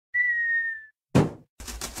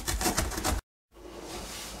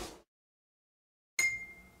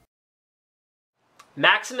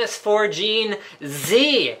Maximus 4 Gene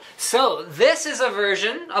Z. So this is a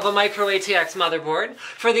version of a micro ATX motherboard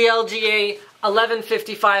for the LGA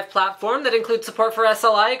 1155 platform that includes support for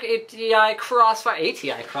SLI, ATI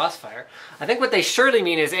Crossfire. I think what they surely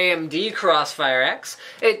mean is AMD Crossfire X.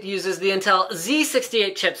 It uses the Intel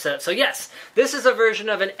Z68 chipset. So yes, this is a version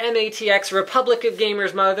of an mATX Republic of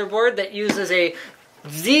Gamers motherboard that uses a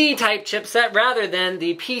Z-type chipset rather than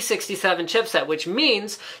the P67 chipset, which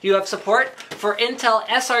means you have support for Intel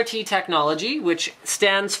SRT technology, which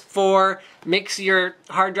stands for makes your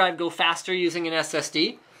hard drive go faster using an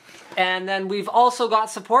SSD. And then we've also got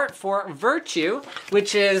support for Virtue,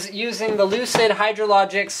 which is using the Lucid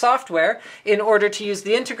Hydrologic software in order to use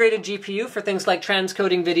the integrated GPU for things like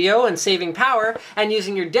transcoding video and saving power, and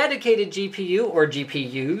using your dedicated GPU, or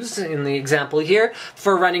GPUs in the example here,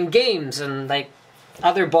 for running games and like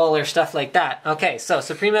other baller stuff like that. Okay, so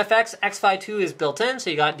SupremeFX X-Fi 2 is built in, so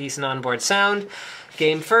you got decent onboard sound.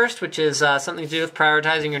 Game First, which is something to do with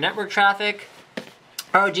prioritizing your network traffic.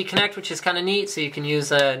 ROG Connect, which is kind of neat, so you can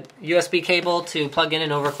use a USB cable to plug in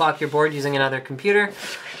and overclock your board using another computer.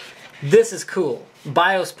 This is cool.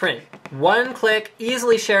 BIOS print. One click,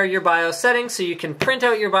 easily share your BIOS settings, so you can print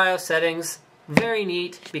out your BIOS settings. Very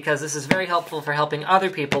neat, because this is very helpful for helping other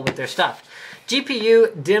people with their stuff.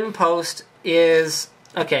 GPU dim post is,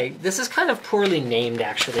 okay, this is kind of poorly named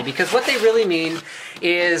actually, because what they really mean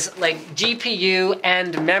is like GPU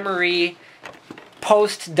and memory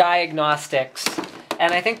post diagnostics.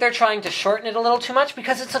 And I think they're trying to shorten it a little too much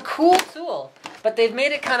because it's a cool tool, but they've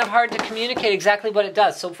made it kind of hard to communicate exactly what it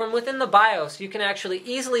does. So from within the BIOS, you can actually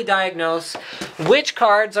easily diagnose which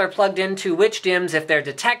cards are plugged into which DIMMs if they're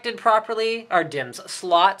detected properly, or DIMMs,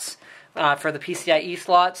 slots, for the PCIe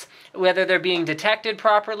slots, whether they're being detected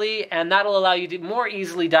properly, and that'll allow you to more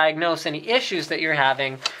easily diagnose any issues that you're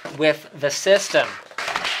having with the system.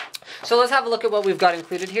 So let's have a look at what we've got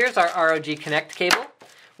included. Here's our ROG Connect cable.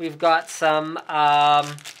 We've got some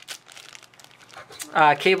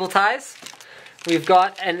cable ties. We've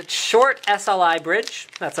got a short SLI bridge.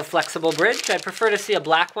 That's a flexible bridge. I prefer to see a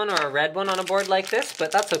black one or a red one on a board like this,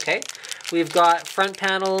 but that's okay. We've got front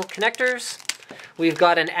panel connectors. We've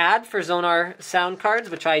got an ad for Zonar sound cards,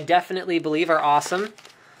 which I definitely believe are awesome.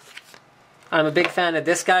 I'm a big fan of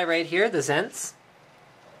this guy right here, the Zents.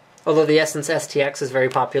 Although the Essence STX is very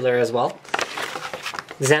popular as well.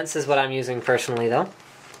 Zents is what I'm using personally, though.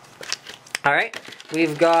 Alright,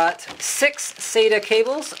 we've got 6 SATA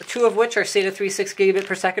cables, 2 of which are SATA 3 6 gigabit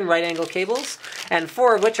per second right angle cables, and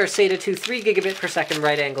 4 of which are SATA 2 3 gigabit per second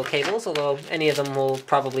right angle cables, although any of them will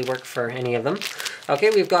probably work for any of them. Okay,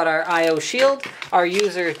 we've got our I/O shield, our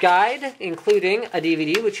user guide, including a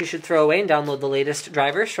DVD, which you should throw away and download the latest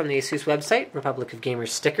drivers from the ASUS website, Republic of Gamers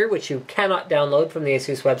sticker, which you cannot download from the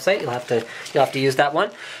ASUS website. You'll have to use that one.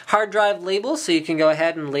 Hard drive labels, so you can go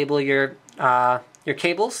ahead and label your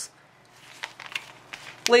cables.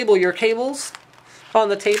 Label your cables on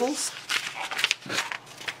the tables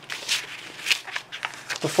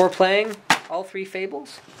before playing all 3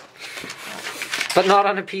 fables. But not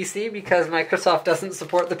on a PC, because Microsoft doesn't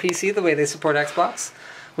support the PC the way they support Xbox,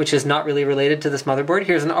 which is not really related to this motherboard.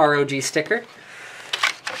 Here's an ROG sticker.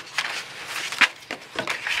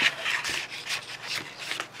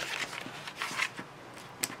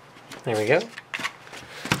 There we go.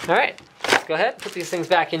 Alright, let's go ahead, put these things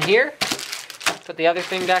back in here. Put the other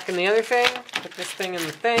thing back in the other thing. Put this thing in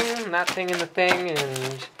the thing, and that thing in the thing,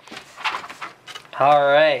 and...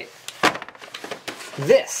 Alright.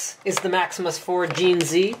 This is the Maximus 4 Gene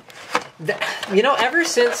Z. You know, ever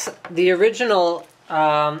since the original,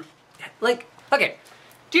 okay,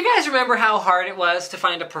 do you guys remember how hard it was to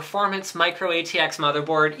find a performance micro ATX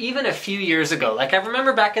motherboard even a few years ago? Like, I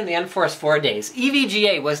remember back in the Enforce 4 days,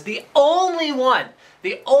 EVGA was the only one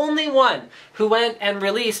who went and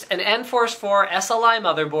released an Enforce 4 SLI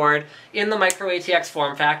motherboard in the micro ATX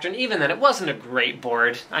form factor, and even then it wasn't a great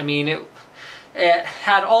board. I mean, it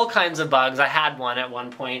had all kinds of bugs. I had one at one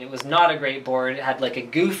point. It was not a great board. It had like a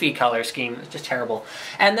goofy color scheme. It was just terrible.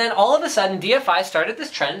 And then all of a sudden, DFI started this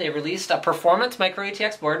trend. They released a performance micro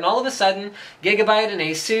ATX board, and all of a sudden, Gigabyte and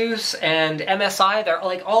ASUS and MSI, they're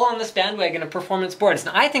like all on this bandwagon of performance boards.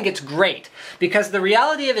 And I think it's great, because the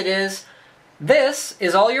reality of it is, this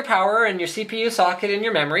is all your power and your CPU socket and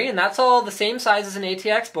your memory, and that's all the same size as an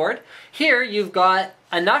ATX board. Here, you've got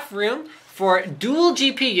enough room for dual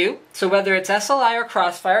GPU, so whether it's SLI or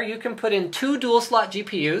Crossfire, you can put in 2 dual-slot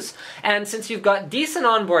GPUs, and since you've got decent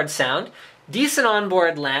onboard sound, decent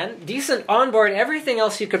onboard LAN, decent onboard everything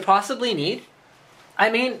else you could possibly need, I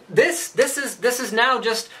mean, this is now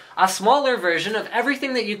just a smaller version of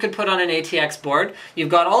everything that you could put on an ATX board. You've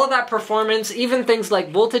got all of that performance, even things like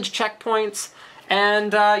voltage checkpoints,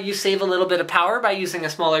 And you save a little bit of power by using a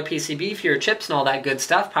smaller PCB, fewer chips and all that good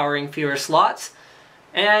stuff, powering fewer slots.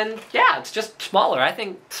 And yeah, it's just smaller. I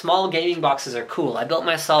think small gaming boxes are cool. I built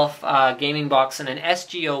myself a gaming box in an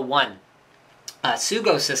SG01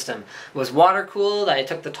 Sugo system. It was water cooled. I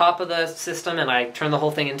took the top of the system and I turned the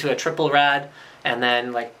whole thing into a triple rad, and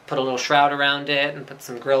then like put a little shroud around it and put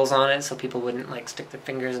some grills on it so people wouldn't like stick their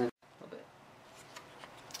fingers in.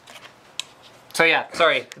 So yeah,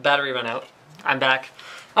 sorry, the battery ran out. I'm back.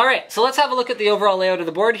 Alright, so let's have a look at the overall layout of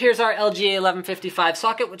the board. Here's our LGA 1155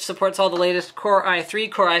 socket, which supports all the latest Core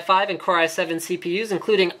i3, Core i5, and Core i7 CPUs,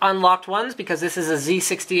 including unlocked ones, because this is a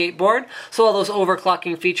Z68 board, so all those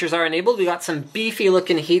overclocking features are enabled. We got some beefy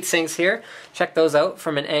looking heat sinks here. Check those out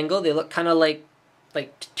from an angle. They look kind of like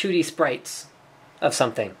 2D sprites of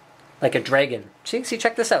something, like a dragon. See,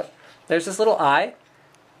 check this out. There's this little eye,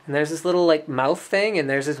 and there's this little like mouth thing, and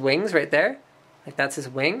there's his wings right there. Like that's his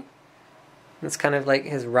wing. That's kind of like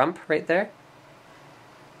his rump right there.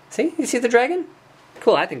 See? You see the dragon?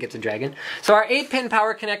 Cool, I think it's a dragon. So our 8-pin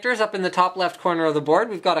power connectors up in the top left corner of the board.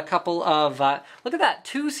 We've got a couple of, look at that,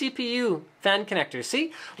 2 CPU fan connectors.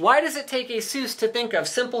 See? Why does it take ASUS to think of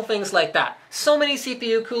simple things like that? So many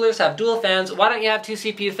CPU coolers have dual fans. Why don't you have 2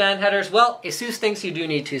 CPU fan headers? Well, ASUS thinks you do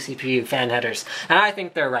need 2 CPU fan headers, and I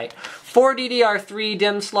think they're right. 4 DDR3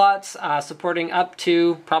 DIMM slots, supporting up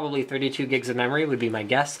to probably 32 gigs of memory would be my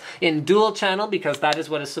guess, in dual channel, because that is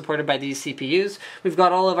what is supported by these CPUs. We've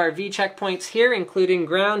got all of our V checkpoints here, including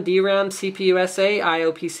ground, DRAM, CPU SA,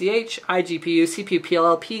 IO PCH, iGPU, CPU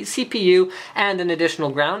PLLP, CPU, and an additional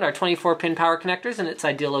ground. Our 24-pin power connectors in its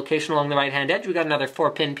ideal location along the right-hand edge. We've got another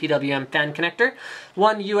 4-pin PWM fan connector,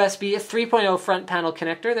 one USB 3.0 front panel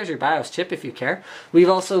connector. There's your BIOS chip if you care. We've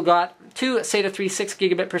also got 2 SATA 3 6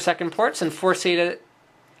 gigabit per second ports and 4 SATA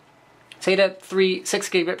 3 6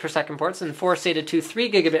 gigabit per second ports and 4 SATA 2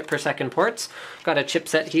 3 gigabit per second ports. Got a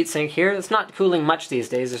chipset heatsink here. It's not cooling much these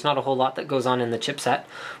days. There's not a whole lot that goes on in the chipset.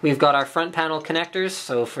 We've got our front panel connectors,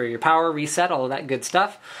 so for your power reset, all of that good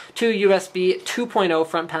stuff. 2 USB 2.0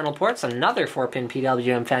 front panel ports, another 4-pin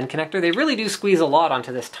PWM fan connector. They really do squeeze a lot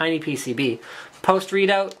onto this tiny PCB. Post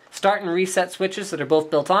readout, start and reset switches that are both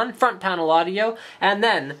built on, front panel audio, and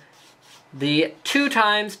then the 2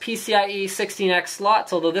 times PCIe 16X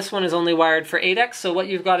slots, although this one is only wired for 8X, so what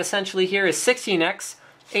you've got essentially here is 16X,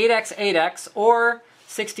 8X, 8X, or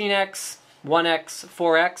 16X, 1X,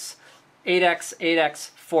 4X, 8X, 8X,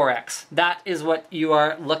 4X. That is what you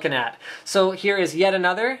are looking at. So here is yet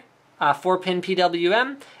another 4-pin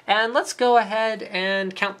PWM, and let's go ahead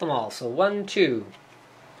and count them all. So 1, 2,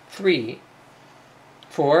 3,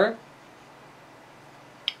 4,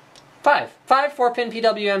 5 4-pin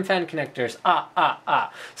PWM fan connectors.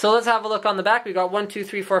 So let's have a look on the back. We've got 1, 2,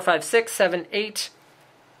 3, 4, 5, 6, 7, 8.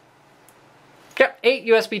 Yep, 8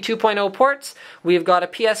 USB 2.0 ports. We've got a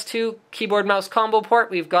PS2 keyboard mouse combo port.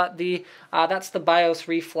 We've got the, that's the BIOS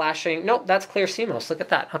reflashing. Nope, that's clear CMOS. Look at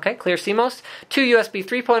that. Okay, clear CMOS. 2 USB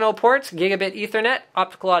 3.0 ports, gigabit Ethernet,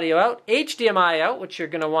 optical audio out, HDMI out, which you're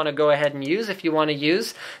going to want to go ahead and use if you want to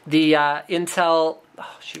use the Intel,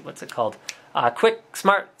 oh shoot, what's it called? Quick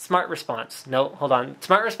Smart Response. No, hold on.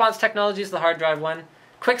 Smart Response Technology is the hard drive one.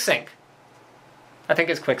 QuickSync. I think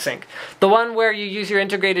it's QuickSync. The one where you use your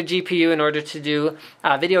integrated GPU in order to do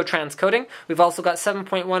video transcoding. We've also got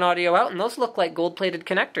 7.1 audio out, and those look like gold-plated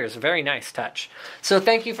connectors. Very nice touch. So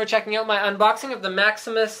thank you for checking out my unboxing of the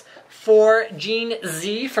Maximus 4 Gen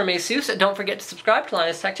Z from ASUS. Don't forget to subscribe to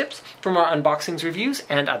Linus Tech Tips for more unboxings, reviews,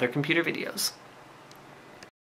 and other computer videos.